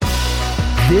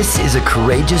This is a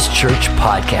Courageous Church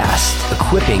podcast,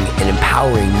 equipping and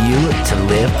empowering you to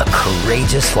live a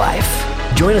courageous life.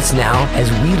 Join us now as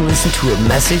we listen to a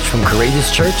message from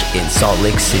Courageous Church in Salt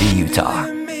Lake City, Utah.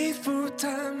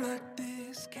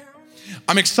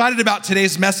 I'm excited about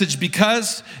today's message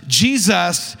because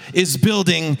Jesus is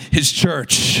building his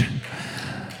church.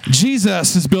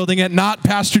 Jesus is building it, not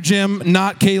Pastor Jim,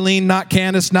 not Kayleen, not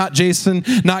Candace, not Jason,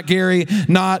 not Gary,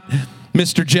 not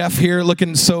Mr. Jeff here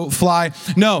looking so fly.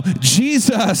 No,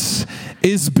 Jesus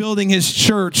is building his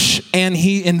church, and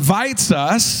he invites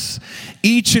us,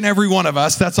 each and every one of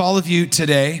us, that's all of you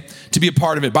today, to be a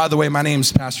part of it. By the way, my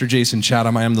name's Pastor Jason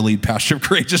Chatham. I am the lead pastor of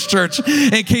Courageous Church.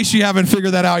 In case you haven't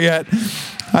figured that out yet,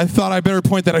 I thought I better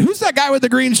point that out. Who's that guy with the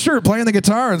green shirt playing the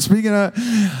guitar and speaking of?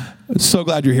 So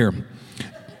glad you're here.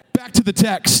 Back to the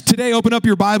text. Today, open up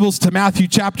your Bibles to Matthew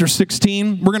chapter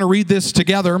 16. We're going to read this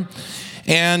together,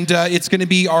 and it's going to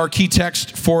be our key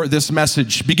text for this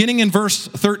message. Beginning in verse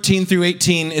 13 through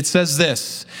 18, it says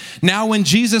this: Now when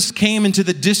Jesus came into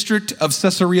the district of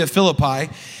Caesarea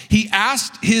Philippi, he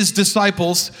asked his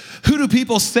disciples, "Who do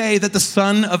people say that the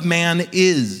Son of Man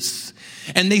is?"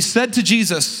 And they said to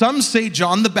Jesus, "Some say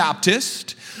John the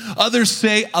Baptist, others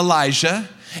say Elijah,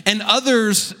 and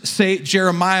others say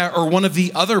Jeremiah or one of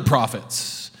the other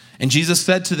prophets." And Jesus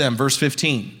said to them, verse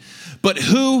 15, "But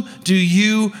who do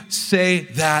you say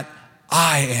that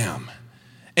I am?"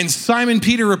 And Simon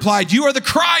Peter replied, "You are the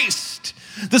Christ,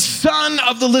 the Son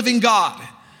of the living God."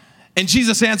 And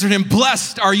Jesus answered him,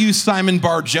 "Blessed are you, Simon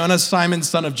Bar-Jonah, Simon,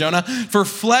 son of Jonah, for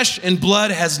flesh and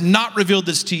blood has not revealed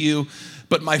this to you,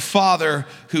 but my Father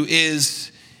who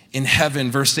is in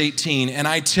heaven." Verse 18, "And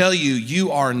I tell you,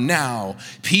 you are now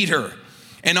Peter,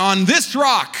 and on this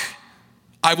rock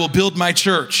I will build my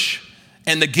church,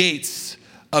 and the gates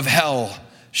of hell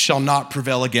shall not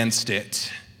prevail against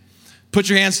it." Put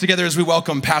your hands together as we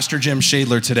welcome Pastor Jim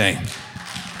Shadler today.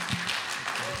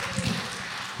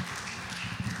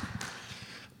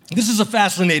 This is a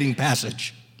fascinating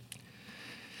passage.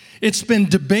 It's been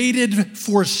debated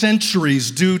for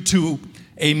centuries due to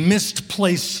a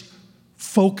misplaced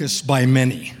focus by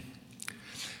many.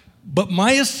 But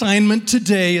my assignment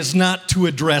today is not to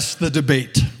address the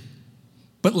debate,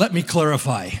 but let me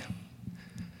clarify.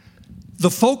 The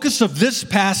focus of this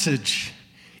passage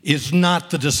is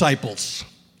not the disciples.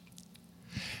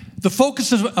 The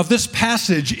focus of this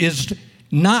passage is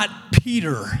not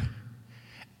Peter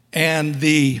and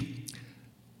the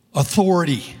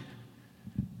authority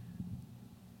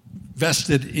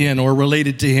vested in or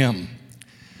related to him.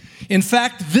 In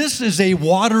fact, this is a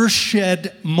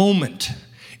watershed moment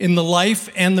in the life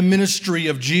and the ministry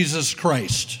of Jesus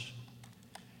Christ.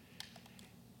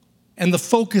 And the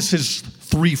focus is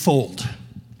threefold.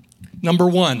 Number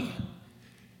one,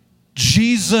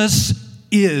 Jesus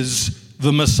is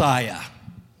the Messiah.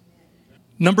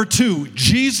 Number two,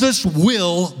 Jesus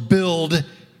will build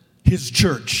his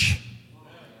church.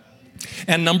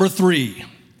 And number three,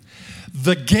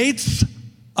 the gates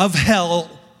of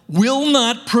hell will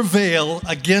not prevail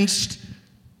against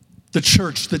the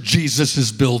church that Jesus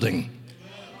is building.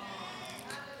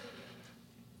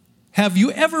 Have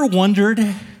you ever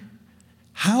wondered,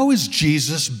 how is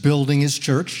Jesus building his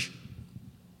church?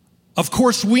 Of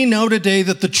course, we know today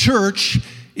that the church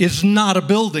is not a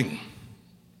building.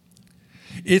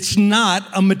 It's not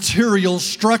a material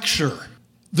structure.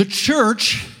 The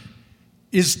church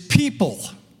is people.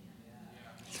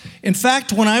 In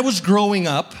fact, when I was growing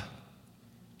up,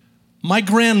 my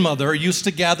grandmother used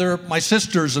to gather my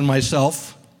sisters and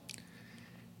myself,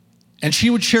 and she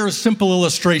would share a simple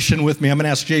illustration with me. I'm going to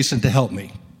ask Jason to help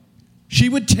me. She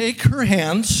would take her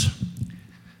hands,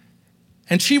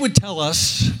 and she would tell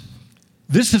us,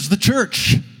 "This is the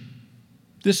church.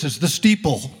 This is the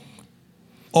steeple.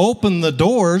 Open the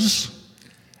doors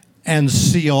and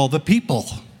see all the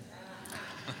people."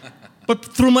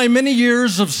 But through my many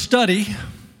years of study,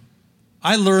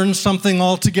 I learned something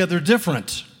altogether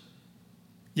different,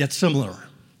 yet similar.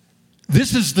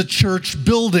 This is the church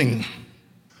building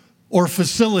or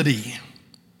facility.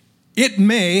 It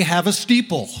may have a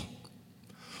steeple.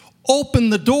 Open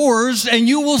the doors and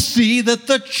you will see that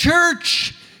the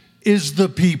church is the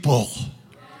people.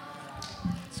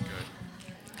 That's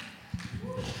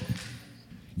good.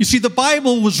 You see, the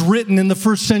Bible was written in the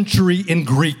first century in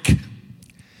Greek.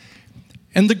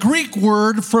 And the Greek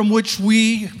word from which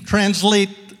we translate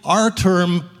our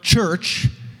term church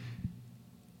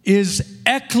is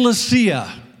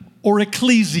ekklesia or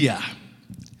ecclesia.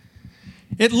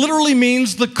 It literally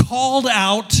means the called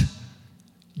out,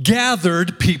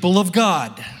 gathered people of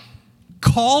God,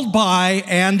 called by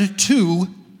and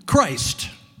to Christ.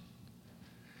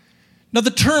 Now, the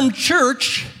term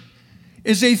church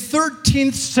is a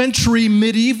 13th century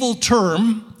medieval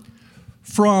term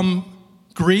from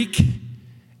Greek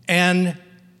and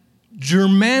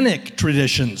Germanic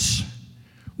traditions,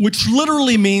 which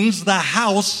literally means the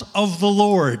house of the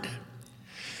Lord.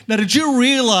 Now, did you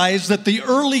realize that the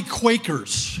early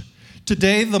Quakers,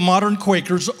 today the modern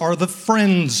Quakers, are the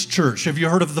Friends Church? Have you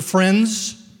heard of the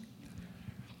Friends?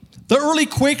 The early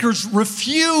Quakers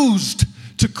refused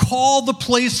to call the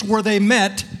place where they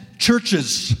met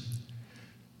churches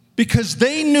because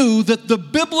they knew that the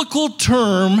biblical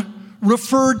term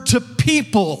referred to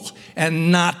people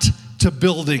and not to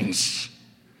buildings.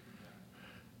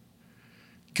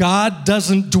 God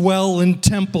doesn't dwell in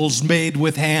temples made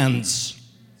with hands.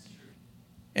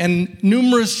 And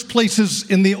numerous places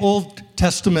in the Old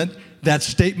Testament, that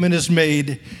statement is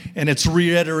made, and it's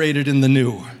reiterated in the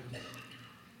New.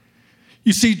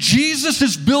 You see, Jesus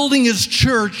is building his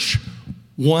church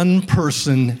one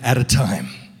person at a time.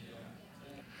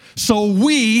 So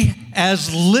we,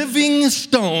 as living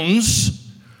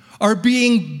stones, are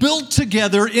being built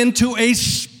together into a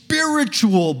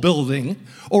spiritual building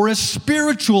or a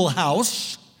spiritual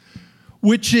house,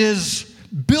 which is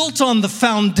built on the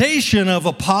foundation of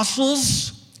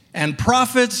apostles and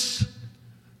prophets,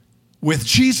 with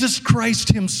Jesus Christ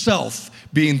himself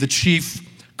being the chief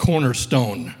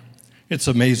cornerstone. It's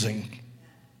amazing.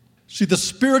 See, the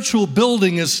spiritual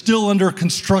building is still under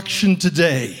construction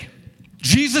today.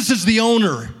 Jesus is the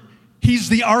owner. He's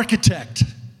the architect.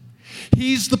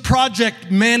 He's the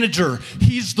project manager.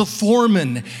 He's the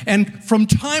foreman. And from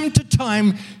time to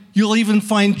time, you'll even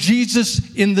find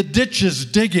Jesus in the ditches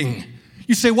digging.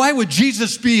 You say, why would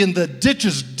Jesus be in the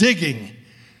ditches digging?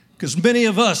 Because many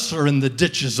of us are in the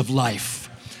ditches of life.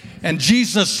 And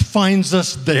Jesus finds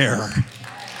us there.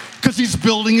 Because he's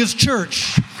building his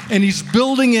church. And he's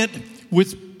building it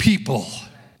with people.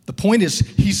 The point is,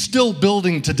 he's still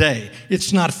building today.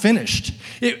 It's not finished.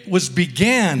 It was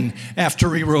began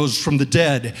after he rose from the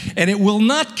dead. And it will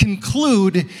not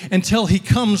conclude until he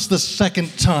comes the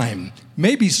second time.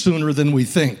 Maybe sooner than we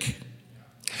think.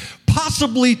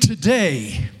 Possibly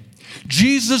today,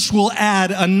 Jesus will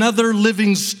add another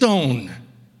living stone,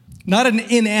 not an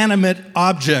inanimate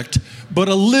object, but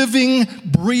a living,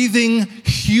 breathing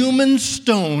human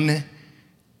stone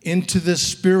into this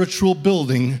spiritual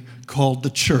building called the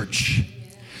church.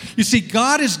 You see,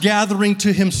 God is gathering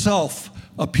to himself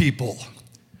a people.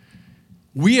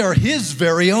 We are his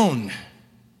very own.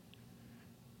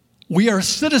 We are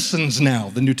citizens now,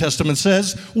 the New Testament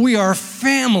says. We are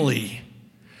family.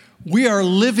 We are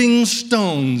living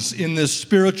stones in this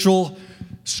spiritual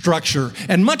structure.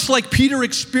 And much like Peter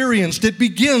experienced, it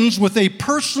begins with a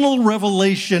personal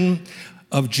revelation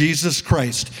of Jesus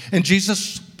Christ. And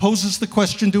Jesus poses the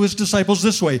question to his disciples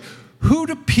this way: who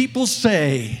do people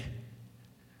say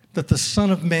that the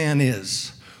Son of Man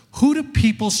is? Who do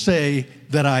people say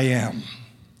that I am?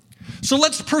 So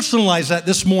let's personalize that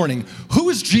this morning. Who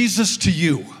is Jesus to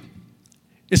you?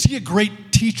 Is he a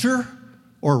great teacher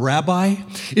or rabbi?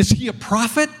 Is he a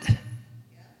prophet?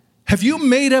 Have you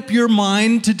made up your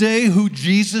mind today who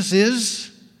Jesus is?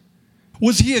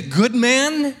 Was he a good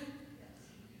man?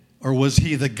 Or was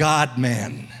he the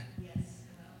God-man?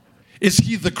 Is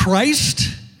he the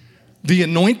Christ, the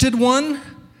anointed one,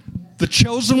 the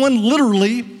chosen one,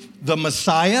 literally the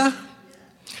Messiah?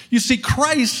 You see,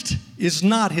 Christ is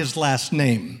not his last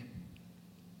name.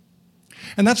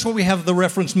 And that's why we have the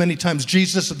reference many times,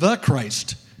 Jesus the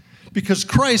Christ, because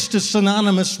Christ is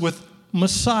synonymous with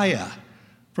Messiah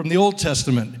from the Old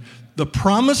Testament, the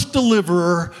promised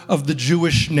deliverer of the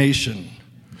Jewish nation,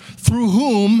 through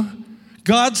whom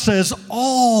God says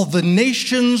all the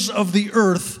nations of the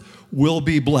earth will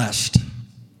be blessed.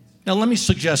 Now, let me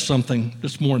suggest something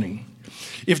this morning.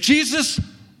 If Jesus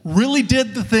really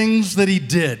did the things that he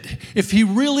did, if he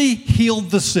really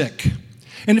healed the sick,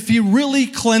 and if he really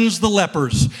cleansed the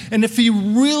lepers, and if he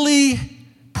really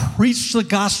preached the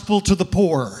gospel to the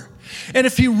poor, and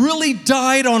if he really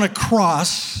died on a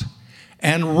cross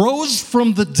and rose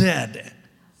from the dead,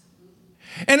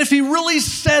 and if he really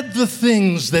said the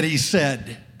things that he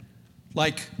said,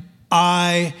 like,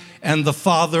 I and the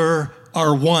Father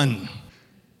are one.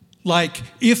 Like,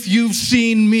 if you've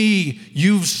seen me,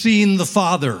 you've seen the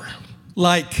Father.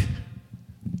 Like,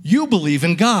 you believe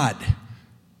in God,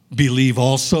 believe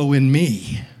also in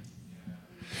me.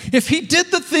 If he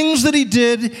did the things that he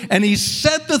did and he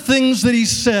said the things that he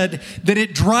said, then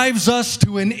it drives us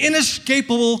to an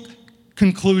inescapable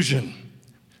conclusion.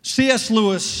 C.S.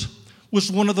 Lewis was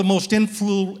one of the most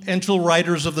influential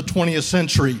writers of the 20th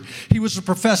century. He was a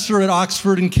professor at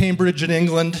Oxford and Cambridge in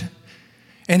England.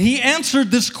 And he answered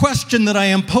this question that I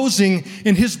am posing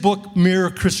in his book, Mere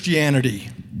Christianity.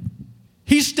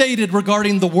 He stated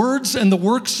regarding the words and the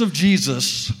works of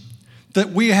Jesus that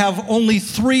we have only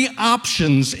 3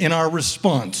 options in our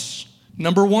response.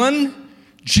 Number 1,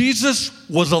 Jesus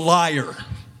was a liar,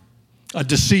 a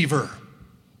deceiver.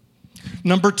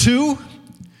 Number 2,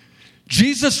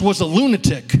 Jesus was a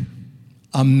lunatic,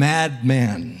 a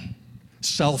madman,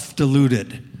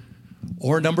 self-deluded.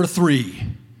 Or number 3,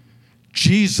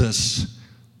 Jesus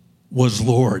was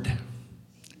Lord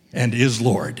and is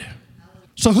Lord.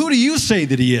 So who do you say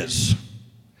that he is?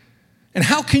 And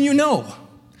how can you know?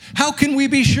 How can we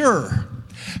be sure?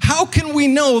 How can we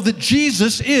know that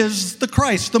Jesus is the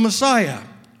Christ, the Messiah?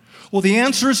 Well, the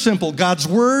answer is simple. God's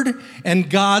Word and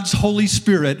God's Holy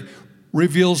Spirit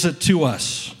reveals it to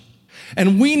us.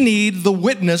 And we need the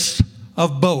witness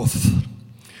of both.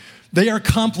 They are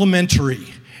complementary.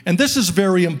 And this is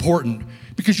very important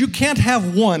because you can't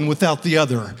have one without the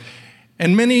other.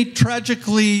 And many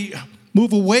tragically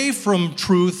move away from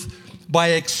truth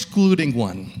by excluding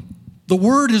one. The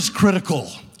Word is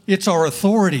critical. It's our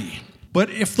authority. But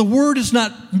if the Word is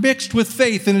not mixed with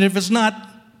faith and if it's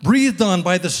not breathed on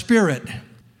by the Spirit,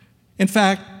 in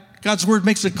fact, God's Word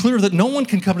makes it clear that no one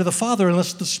can come to the Father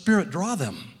unless the Spirit draw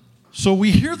them. So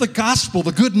we hear the gospel,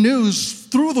 the good news,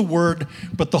 through the Word,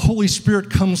 but the Holy Spirit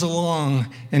comes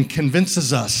along and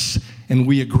convinces us, and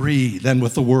we agree then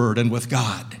with the Word and with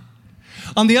God.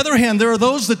 On the other hand, there are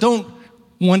those that don't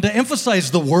want to emphasize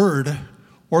the Word,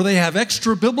 or they have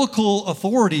extra biblical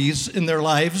authorities in their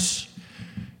lives,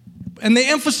 and they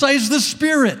emphasize the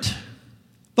Spirit.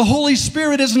 The Holy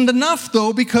Spirit isn't enough,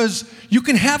 though, because you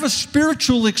can have a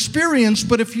spiritual experience,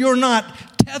 but if you're not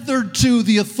tethered to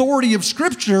the authority of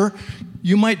Scripture,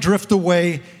 you might drift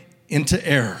away into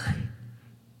error.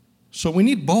 So we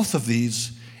need both of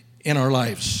these in our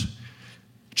lives.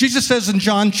 Jesus says in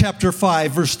John chapter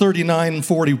 5, verse 39 and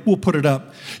 40, we'll put it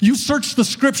up, you search the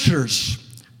Scriptures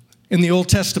in the Old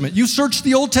Testament. You search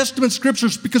the Old Testament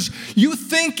Scriptures because you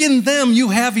think in them you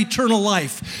have eternal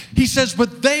life. He says,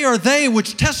 but they are they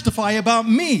which testify about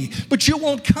me, but you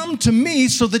won't come to me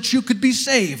so that you could be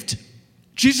saved.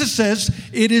 Jesus says,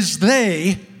 it is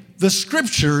they, the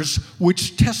Scriptures,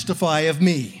 which testify of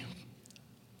me.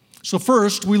 So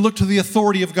first, we look to the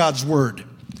authority of God's Word.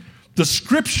 The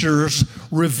Scriptures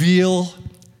reveal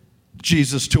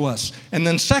Jesus to us. And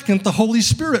then second, the Holy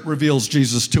Spirit reveals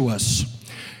Jesus to us.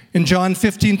 In John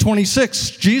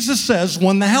 15:26, Jesus says,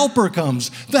 when the Helper comes,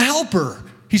 the Helper,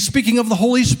 he's speaking of the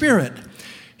Holy Spirit.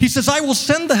 He says, I will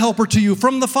send the Helper to you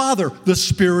from the Father, the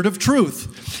Spirit of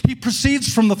truth. He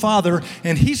proceeds from the Father,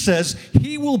 and he says,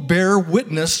 he will bear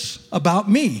witness about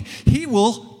me. He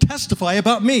will testify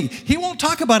about me. He won't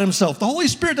talk about himself. The Holy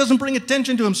Spirit doesn't bring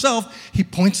attention to himself. He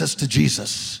points us to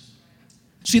Jesus.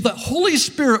 See, the Holy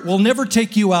Spirit will never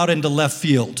take you out into left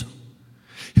field.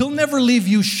 He'll never leave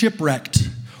you shipwrecked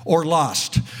or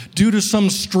lost due to some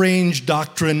strange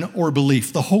doctrine or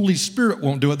belief. The Holy Spirit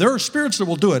won't do it. There are spirits that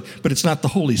will do it, but it's not the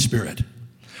Holy Spirit.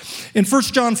 In 1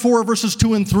 John 4, verses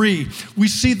 2 and 3, we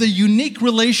see the unique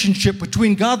relationship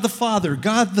between God the Father,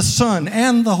 God the Son,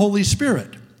 and the Holy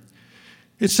Spirit.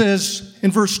 It says in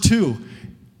verse 2,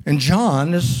 and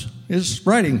John is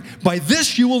writing, by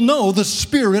this you will know the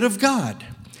Spirit of God.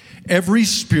 Every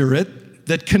spirit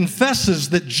that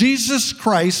confesses that Jesus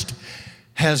Christ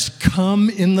has come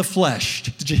in the flesh.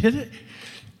 Did you hit it?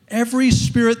 Every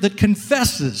spirit that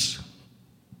confesses,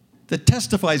 that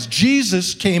testifies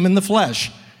Jesus came in the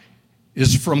flesh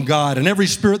is from God. And every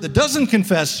spirit that doesn't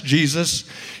confess Jesus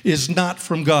is not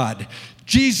from God.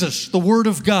 Jesus, the Word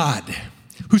of God,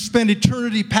 who spent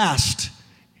eternity past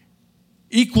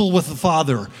equal with the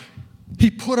Father,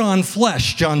 he put on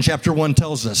flesh, John chapter 1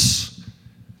 tells us.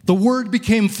 The Word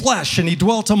became flesh and he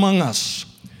dwelt among us.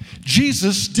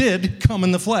 Jesus did come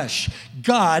in the flesh.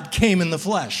 God came in the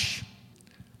flesh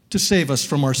to save us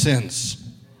from our sins.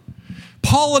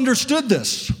 Paul understood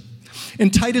this.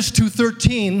 In Titus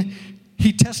 2:13,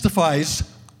 he testifies,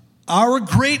 our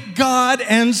great God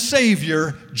and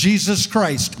Savior, Jesus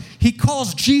Christ. He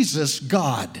calls Jesus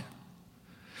God.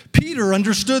 Peter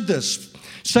understood this.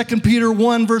 2 Peter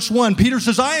 1, verse 1, Peter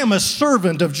says, I am a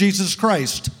servant of Jesus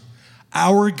Christ,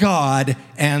 our God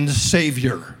and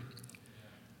Savior.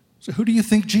 So who do you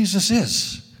think Jesus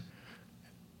is?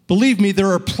 Believe me,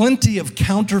 there are plenty of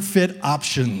counterfeit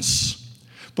options,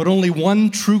 but only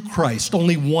one true Christ,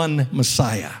 only one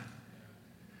Messiah.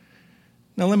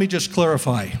 Now let me just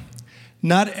clarify.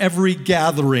 Not every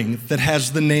gathering that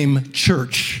has the name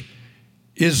church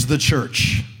is the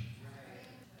church.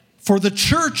 For the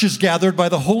church is gathered by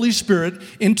the Holy Spirit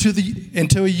into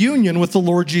a union with the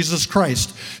Lord Jesus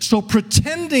Christ. So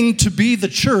pretending to be the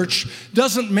church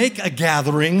doesn't make a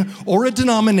gathering or a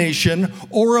denomination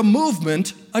or a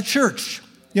movement a church.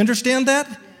 You understand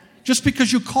that? Just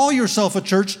because you call yourself a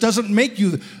church doesn't make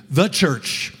you the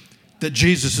church that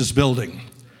Jesus is building.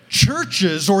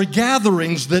 Churches or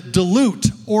gatherings that dilute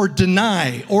or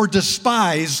deny or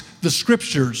despise the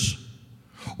Scriptures,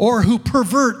 or who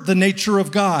pervert the nature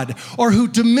of God, or who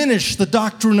diminish the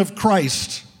doctrine of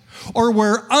Christ, or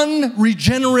where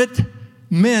unregenerate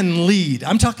men lead.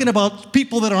 I'm talking about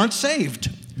people that aren't saved.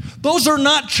 Those are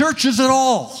not churches at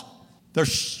all. They're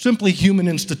simply human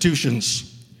institutions.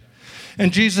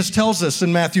 And Jesus tells us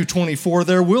in Matthew 24,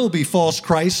 there will be false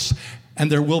Christs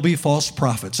and there will be false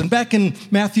prophets. And back in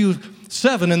Matthew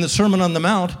 7 in the Sermon on the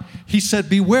Mount, he said,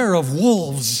 beware of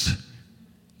wolves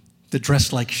that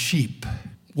dress like sheep.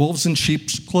 Wolves in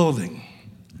sheep's clothing.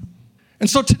 And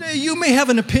so today you may have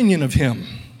an opinion of him,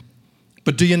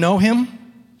 but do you know him?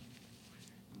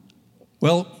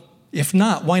 Well, if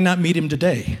not, why not meet him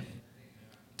today?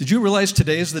 Did you realize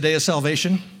today is the day of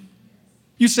salvation?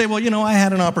 You say, well, I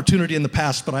had an opportunity in the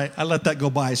past, but I let that go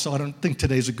by, so I don't think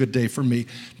today's a good day for me.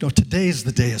 No, today's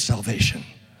the day of salvation.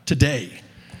 Today.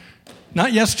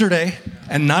 Not yesterday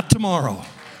and not tomorrow.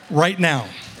 Right now.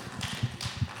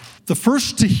 The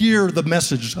first to hear the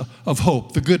message of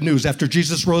hope, the good news, after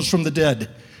Jesus rose from the dead,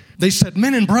 they said,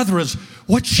 men and brothers,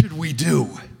 what should we do?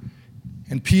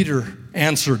 And Peter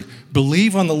answered,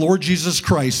 believe on the Lord Jesus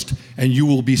Christ and you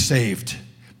will be saved.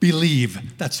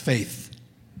 Believe, that's faith.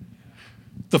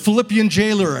 The Philippian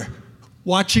jailer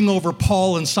watching over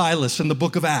Paul and Silas in the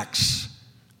book of Acts,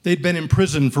 they'd been in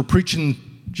prison for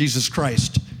preaching Jesus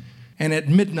Christ. And at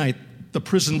midnight, the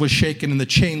prison was shaken and the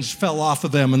chains fell off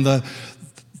of them and the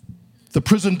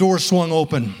prison door swung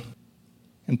open,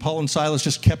 and Paul and Silas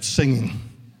just kept singing.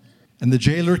 And the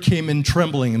jailer came in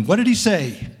trembling, and what did he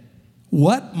say?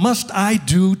 What must I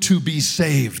do to be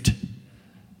saved?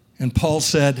 And Paul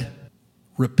said,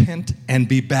 repent and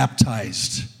be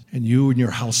baptized, and you and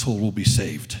your household will be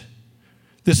saved.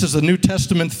 This is a New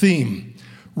Testament theme.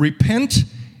 Repent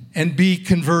and be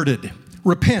converted.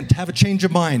 Repent, have a change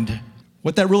of mind.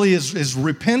 What that really is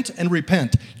repent and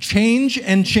repent. Change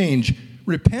and change.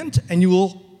 Repent and you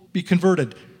will be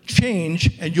converted.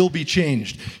 Change and you'll be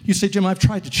changed. You say, Jim, I've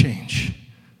tried to change.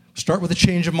 Start with a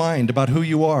change of mind about who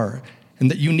you are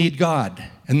and that you need God.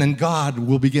 And then God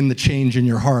will begin the change in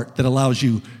your heart that allows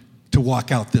you to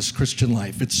walk out this Christian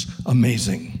life. It's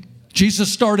amazing.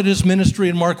 Jesus started his ministry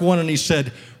in Mark 1 and he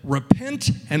said, repent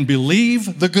and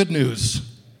believe the good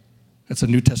news. That's a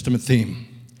New Testament theme.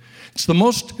 It's the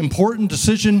most important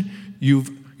decision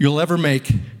you'll ever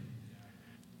make.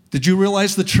 Did you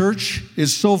realize the church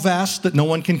is so vast that no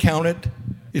one can count it?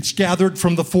 It's gathered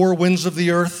from the four winds of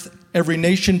the earth, every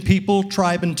nation, people,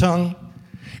 tribe, and tongue.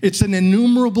 It's an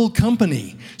innumerable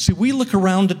company. See, we look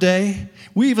around today,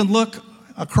 we even look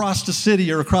across the city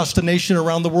or across the nation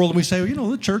around the world, and we say,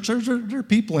 the church, there are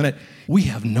people in it. We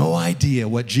have no idea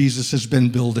what Jesus has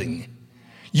been building.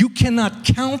 You cannot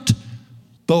count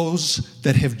those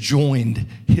that have joined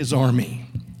his army.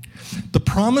 The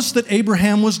promise that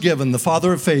Abraham was given, the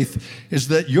father of faith, is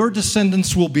that your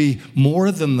descendants will be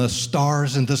more than the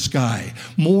stars in the sky,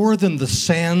 more than the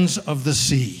sands of the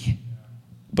sea.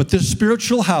 But this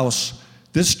spiritual house,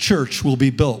 this church, will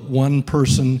be built one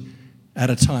person at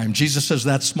a time. Jesus says,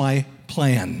 that's my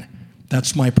plan.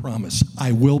 That's my promise.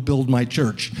 I will build my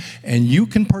church, and you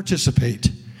can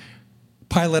participate.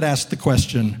 Pilate asked the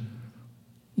question,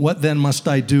 what then must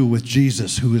I do with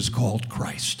Jesus who is called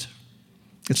Christ?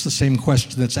 It's the same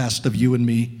question that's asked of you and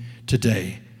me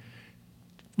today.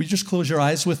 Will you just close your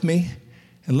eyes with me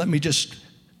and let me just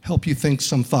help you think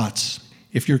some thoughts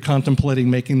if you're contemplating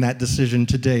making that decision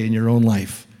today in your own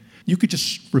life. You could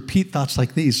just repeat thoughts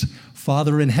like these.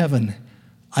 Father in heaven,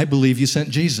 I believe you sent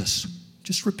Jesus.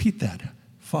 Just repeat that.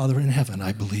 Father in heaven,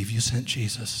 I believe you sent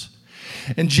Jesus.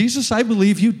 And Jesus, I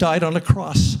believe you died on a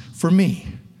cross for me.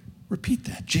 Repeat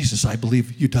that. Jesus, I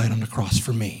believe you died on a cross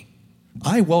for me.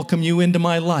 I welcome you into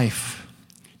my life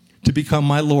to become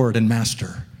my Lord and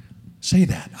Master. Say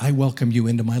that. I welcome you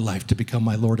into my life to become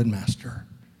my Lord and Master.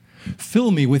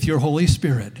 Fill me with your Holy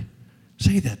Spirit.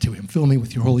 Say that to him. Fill me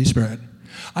with your Holy Spirit.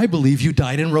 I believe you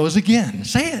died and rose again.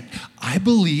 Say it. I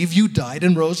believe you died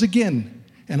and rose again.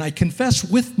 And I confess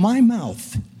with my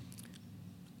mouth.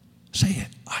 Say it.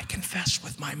 I confess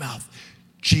with my mouth.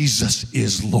 Jesus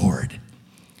is Lord.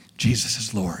 Jesus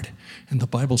is Lord. And the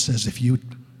Bible says if you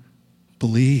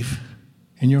believe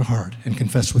in your heart and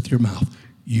confess with your mouth,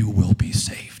 you will be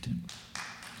saved.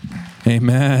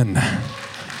 Amen.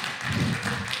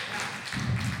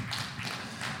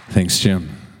 Thanks,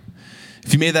 Jim.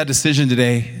 If you made that decision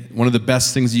today, one of the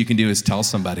best things that you can do is tell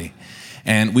somebody.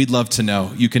 And we'd love to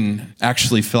know. You can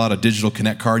actually fill out a digital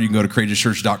connect card. You can go to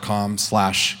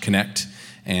courageouschurch.com/connect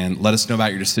and let us know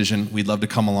about your decision. We'd love to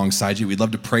come alongside you. We'd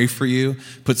love to pray for you,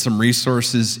 put some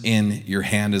resources in your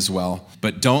hand as well.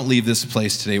 But don't leave this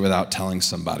place today without telling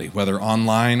somebody, whether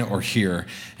online or here.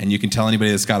 And you can tell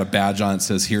anybody that's got a badge on that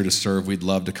says here to serve. We'd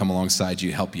love to come alongside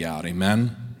you, help you out.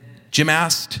 Amen? Jim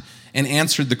asked and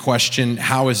answered the question,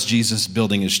 how is Jesus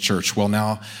building his church? Well,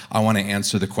 now I want to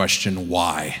answer the question,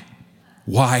 why?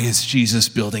 Why is Jesus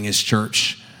building his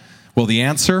church? Well, the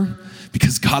answer,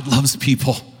 because God loves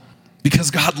people,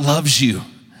 because God loves you.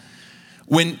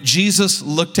 When Jesus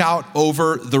looked out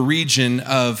over the region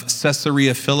of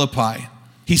Caesarea Philippi,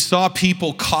 he saw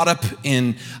people caught up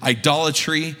in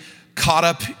idolatry, caught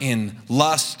up in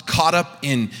lust, caught up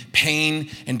in pain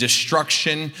and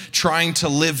destruction, trying to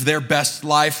live their best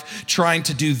life, trying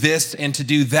to do this and to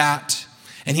do that.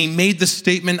 And he made the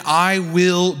statement, I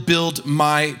will build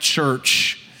my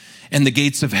church, and the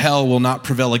gates of hell will not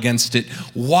prevail against it.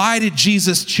 Why did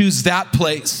Jesus choose that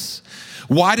place?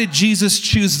 Why did Jesus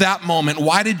choose that moment?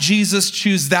 Why did Jesus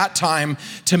choose that time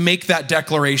to make that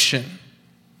declaration?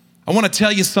 I want to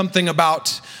tell you something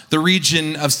about the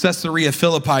region of Caesarea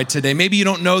Philippi today. Maybe you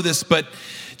don't know this, but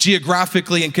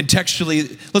geographically and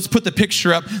contextually, let's put the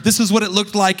picture up. This is what it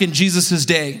looked like in Jesus'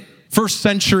 day. First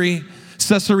century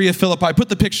Caesarea Philippi. Put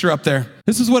the picture up there.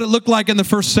 This is what it looked like in the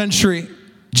first century.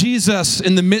 Jesus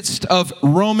in the midst of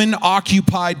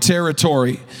Roman-occupied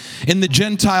territory in the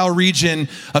Gentile region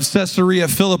of Caesarea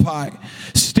Philippi,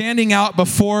 standing out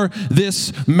before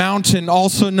this mountain,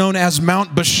 also known as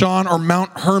Mount Bashan or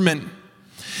Mount Hermon,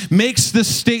 makes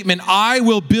this statement, I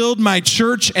will build my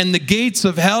church and the gates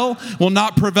of hell will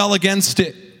not prevail against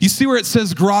it. You see where it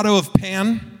says Grotto of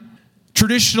Pan?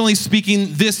 Traditionally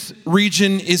speaking, this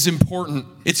region is important.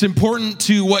 It's important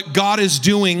to what God is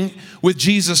doing with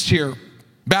Jesus here.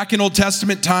 Back in Old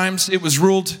Testament times, it was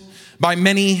ruled by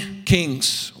many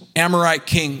kings, Amorite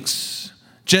kings,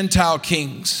 Gentile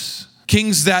kings,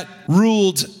 kings that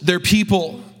ruled their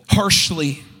people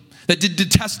harshly, that did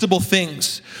detestable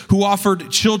things, who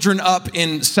offered children up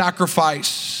in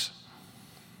sacrifice.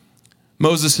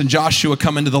 Moses and Joshua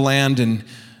come into the land, and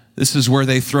this is where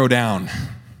they throw down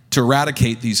to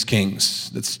eradicate these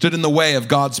kings that stood in the way of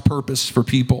God's purpose for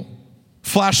people.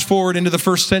 Flash forward into the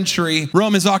first century,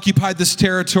 Rome has occupied this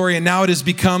territory, and now it has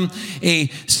become a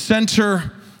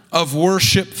center of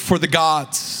worship for the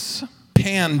gods.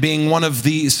 Pan being one of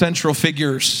the central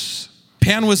figures.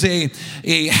 Pan was a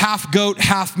half goat,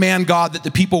 half man god that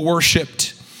the people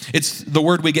worshiped. It's the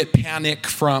word we get panic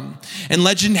from. And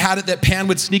legend had it that Pan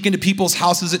would sneak into people's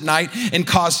houses at night and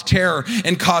cause terror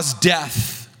and cause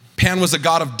death. Pan was a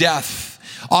god of death,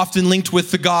 often linked with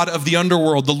the god of the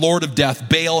underworld, the Lord of death,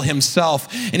 Baal himself.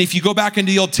 And if you go back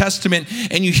into the Old Testament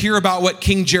and you hear about what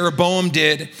King Jeroboam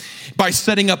did by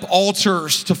setting up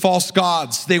altars to false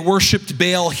gods, they worshiped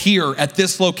Baal here at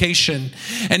this location.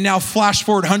 And now flash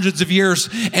forward hundreds of years,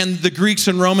 and the Greeks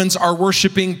and Romans are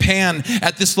worshiping Pan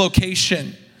at this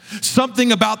location.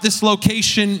 Something about this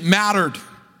location mattered,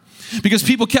 because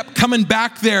people kept coming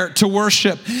back there to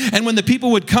worship. And when the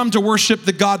people would come to worship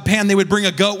the god Pan, they would bring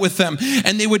a goat with them,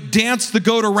 and they would dance the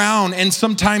goat around and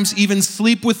sometimes even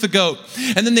sleep with the goat.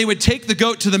 And then they would take the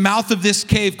goat to the mouth of this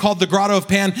cave called the Grotto of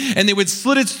Pan, and they would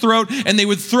slit its throat and they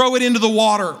would throw it into the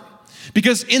water.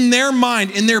 Because in their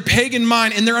mind, in their pagan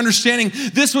mind, in their understanding,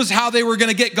 this was how they were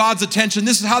going to get God's attention.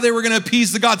 This is how they were going to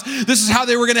appease the gods. This is how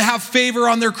they were going to have favor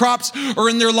on their crops or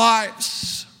in their lives.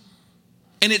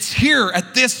 And it's here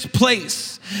at this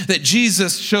place that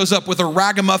Jesus shows up with a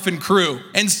ragamuffin crew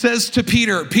and says to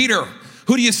Peter, Peter,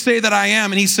 who do you say that I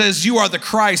am? And he says, you are the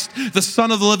Christ, the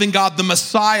Son of the living God, the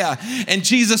Messiah. And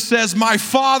Jesus says, my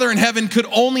Father in heaven could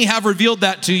only have revealed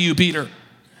that to you, Peter.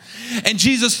 And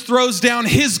Jesus throws down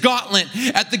his gauntlet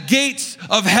at the gates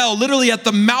of hell, literally at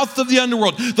the mouth of the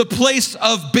underworld, the place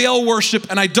of Baal worship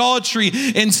and idolatry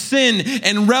and sin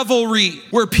and revelry,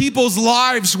 where people's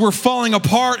lives were falling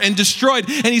apart and destroyed.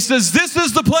 And he says, this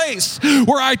is the place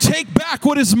where I take back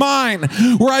what is mine,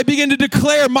 where I begin to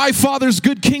declare my Father's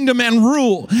good kingdom and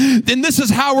rule. And this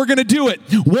is how we're going to do it,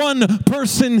 one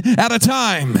person at a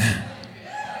time.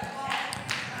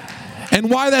 And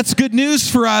why that's good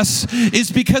news for us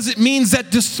is because it means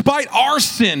that despite our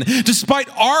sin, despite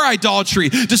our idolatry,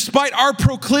 despite our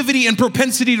proclivity and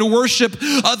propensity to worship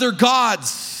other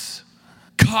gods,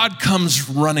 God comes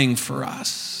running for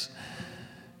us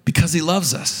because he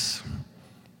loves us,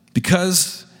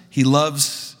 because he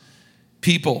loves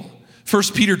people. 1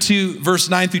 Peter 2, verse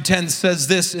 9 through 10 says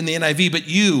this in the NIV, but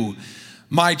you,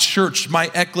 My church, my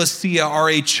ecclesia, are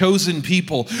a chosen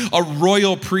people, a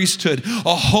royal priesthood,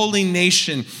 a holy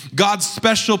nation, God's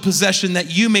special possession,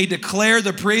 that you may declare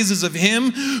the praises of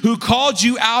him who called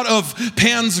you out of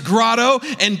Pan's grotto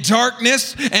and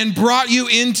darkness and brought you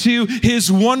into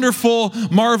his wonderful,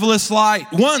 marvelous light.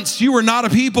 Once you were not a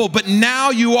people, but now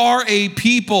you are a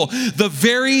people, the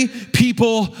very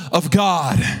people of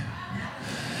God.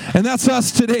 And that's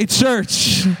us today,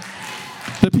 church,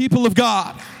 the people of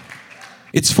God.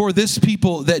 It's for this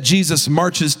people that Jesus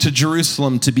marches to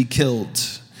Jerusalem to be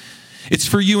killed. It's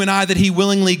for you and I that he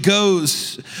willingly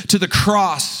goes to the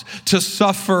cross to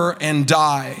suffer and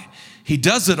die. He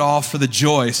does it all for the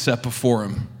joy set before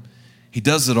him. He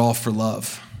does it all for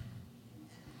love.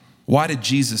 Why did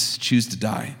Jesus choose to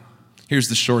die? Here's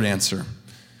the short answer.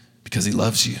 Because he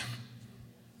loves you.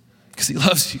 Because he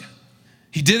loves you.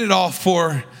 He did it all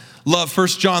for love. 1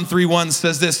 John 3:1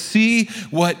 says this, see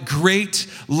what great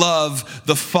love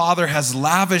the Father has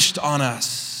lavished on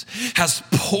us, has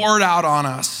poured out on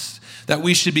us, that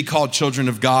we should be called children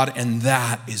of God, and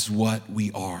that is what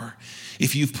we are.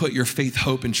 If you've put your faith,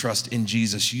 hope, and trust in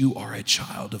Jesus, you are a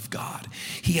child of God.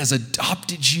 He has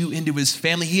adopted you into his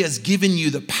family. He has given you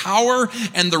the power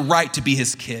and the right to be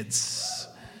his kids.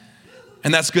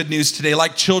 And that's good news today.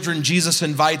 Like children, Jesus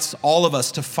invites all of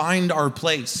us to find our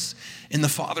place in the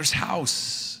Father's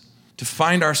house, to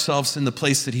find ourselves in the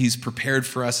place that he's prepared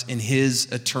for us in his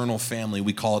eternal family.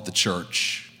 We call it the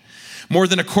church. More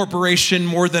than a corporation,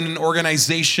 more than an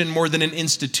organization, more than an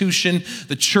institution,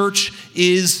 the church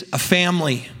is a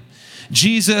family.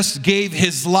 Jesus gave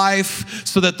his life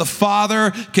so that the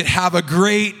Father could have a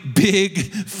great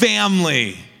big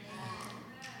family.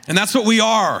 And that's what we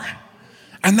are.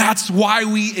 And that's why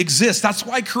we exist. That's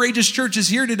why Courageous Church is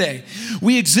here today.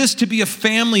 We exist to be a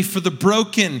family for the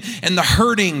broken and the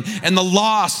hurting and the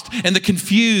lost and the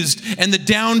confused and the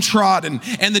downtrodden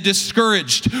and the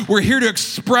discouraged. We're here to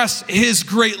express his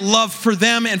great love for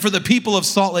them and for the people of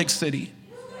Salt Lake City.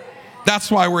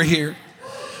 That's why we're here.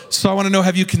 So I want to know,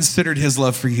 have you considered his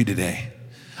love for you today?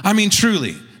 I mean,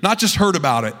 truly, not just heard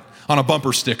about it on a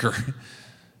bumper sticker,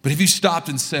 but have you stopped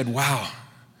and said, wow,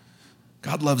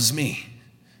 God loves me?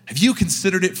 Have you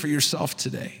considered it for yourself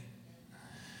today?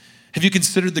 Have you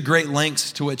considered the great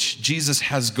lengths to which Jesus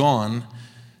has gone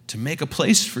to make a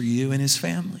place for you in his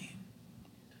family?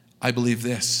 I believe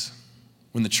this.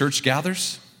 When the church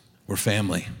gathers, we're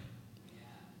family.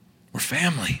 We're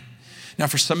family. Now,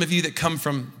 for some of you that come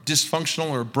from dysfunctional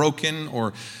or broken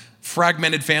or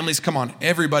fragmented families, come on,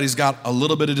 everybody's got a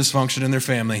little bit of dysfunction in their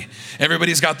family.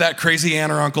 Everybody's got that crazy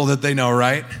aunt or uncle that they know,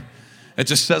 right? It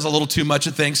just says a little too much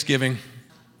at Thanksgiving.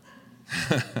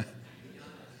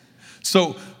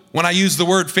 So when I use the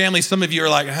word family, some of you are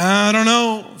like, I don't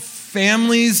know,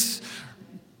 family's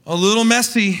a little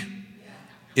messy.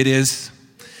 It is.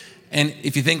 And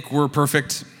if you think we're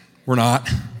perfect, we're not.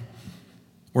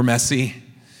 We're messy.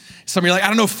 Some of you are like, I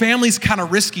don't know, family's kind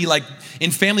of risky. Like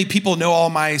in family, people know all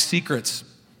my secrets.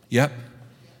 Yep.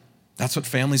 That's what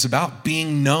family's about,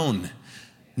 being known.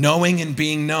 Knowing and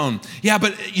being known. Yeah,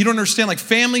 but you don't understand. Like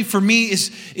family for me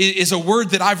is a word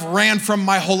that I've ran from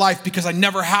my whole life because I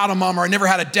never had a mom or I never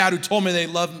had a dad who told me they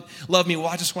love me. Well,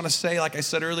 I just want to say, like I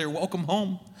said earlier, welcome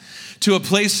home to a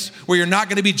place where you're not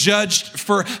going to be judged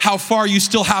for how far you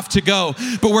still have to go,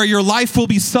 but where your life will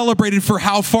be celebrated for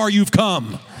how far you've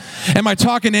come. Am I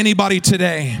talking to anybody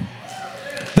today?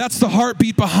 That's the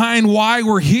heartbeat behind why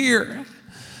we're here.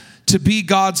 To be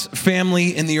God's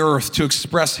family in the earth, to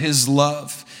express his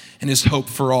love and his hope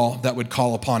for all that would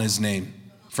call upon his name.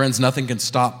 Friends, nothing can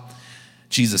stop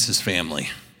Jesus'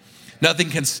 family. Nothing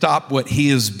can stop what he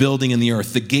is building in the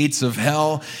earth. The gates of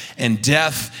hell and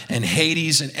death and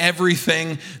Hades and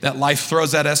everything that life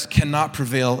throws at us cannot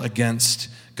prevail against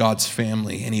God's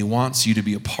family, and he wants you to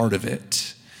be a part of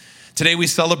it. Today we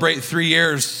celebrate 3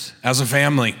 years as a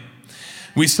family.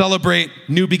 We celebrate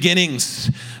new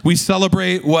beginnings. We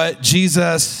celebrate what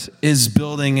Jesus is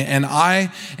building. And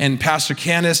I and Pastor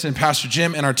Candace and Pastor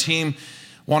Jim and our team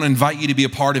want to invite you to be a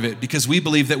part of it because we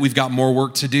believe that we've got more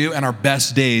work to do and our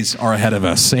best days are ahead of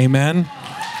us. Amen.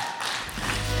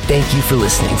 Thank you for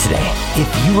listening today.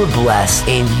 If you were blessed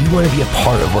and you want to be a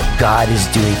part of what God is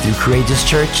doing through Courageous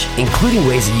Church, including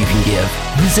ways that you can give,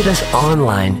 visit us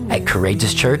online at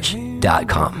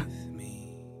courageouschurch.com.